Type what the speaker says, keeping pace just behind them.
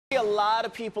a lot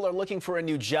of people are looking for a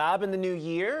new job in the new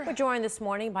year. We're joined this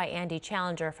morning by Andy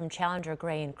Challenger from Challenger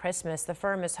Gray and Christmas. The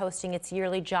firm is hosting its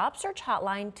yearly job search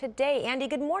hotline today. Andy,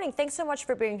 good morning. Thanks so much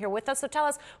for being here with us. So tell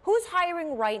us, who's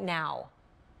hiring right now?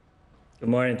 Good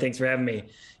morning. Thanks for having me.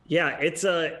 Yeah, it's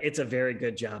a very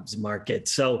good jobs market.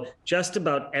 So just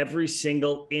about every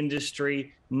single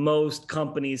industry, most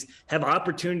companies have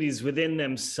opportunities within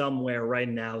them somewhere right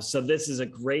now. So this is a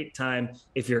great time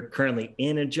if you're currently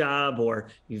in a job or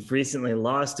you've recently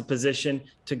lost a position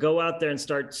to go out there and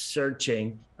start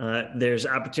searching. There's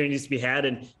opportunities to be had,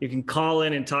 and you can call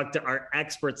in and talk to our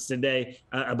experts today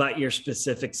about your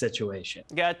specific situation.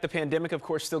 Got the pandemic, of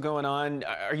course, still going on.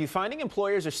 Are you finding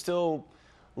employers are still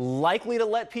likely to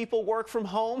let people work from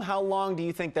home? How long do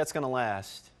you think that's going to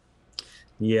last?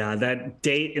 Yeah, that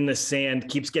date in the sand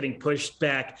keeps getting pushed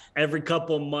back every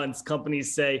couple of months.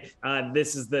 Companies say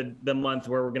this is the month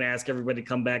where we're going to ask everybody to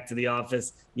come back to the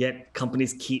office. Yet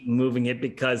companies keep moving it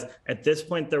because at this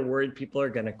point they're worried people are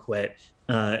going to quit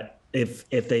if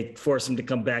they force them to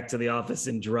come back to the office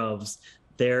in droves.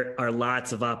 There are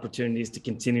lots of opportunities to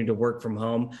continue to work from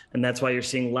home. And that's why you're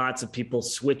seeing lots of people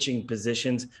switching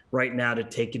positions right now to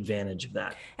take advantage of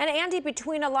that. And Andy,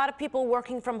 between a lot of people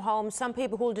working from home, some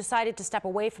people who decided to step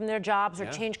away from their jobs or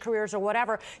change careers or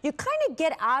whatever, you kind of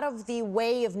get out of the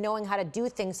way of knowing how to do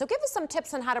things. So give us some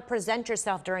tips on how to present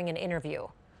yourself during an interview.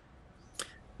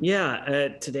 Yeah,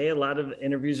 today a lot of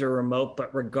interviews are remote,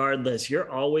 but regardless, you're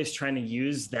always trying to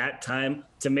use that time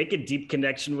to make a deep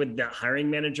connection with the hiring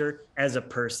manager as a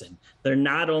person. They're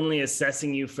not only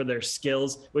assessing you for their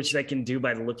skills, which they can do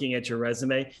by looking at your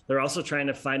resume, they're also trying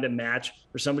to find a match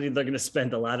for somebody they're going to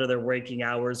spend a lot of their waking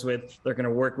hours with, they're going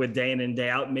to work with day in and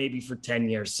day out, maybe for 10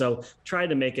 years. So try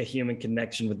to make a human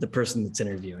connection with the person that's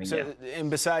interviewing you. And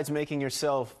besides making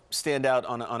yourself stand out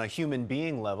on a human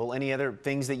being level, any other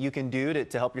things that you can do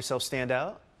to help yourself stand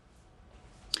out?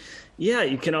 Yeah,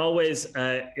 you can always,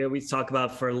 we talk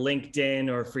about for LinkedIn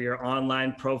or for your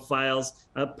online profiles,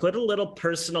 put a little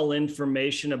personal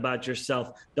information about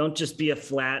yourself. Don't just be a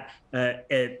flat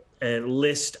a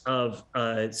list of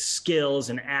skills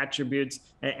and attributes.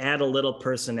 Add a little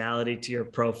personality to your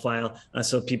profile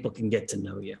so people can get to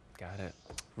know you. Got it.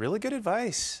 Really good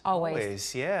advice.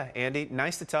 Always. Yeah, Andy,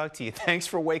 nice to talk to you. Thanks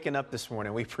for waking up this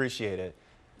morning. We appreciate it.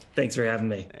 Thanks for having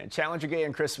me. And Challenger Gray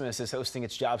and Christmas is hosting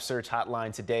its job search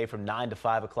hotline today from 9 to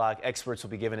 5 o'clock. Experts will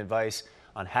be giving advice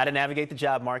on how to navigate the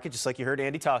job market, just like you heard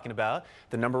Andy talking about.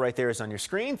 The number right there is on your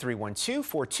screen,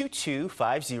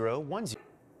 312-422-5010.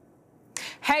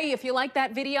 Hey, if you like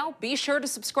that video, be sure to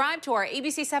subscribe to our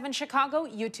ABC7 Chicago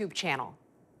YouTube channel.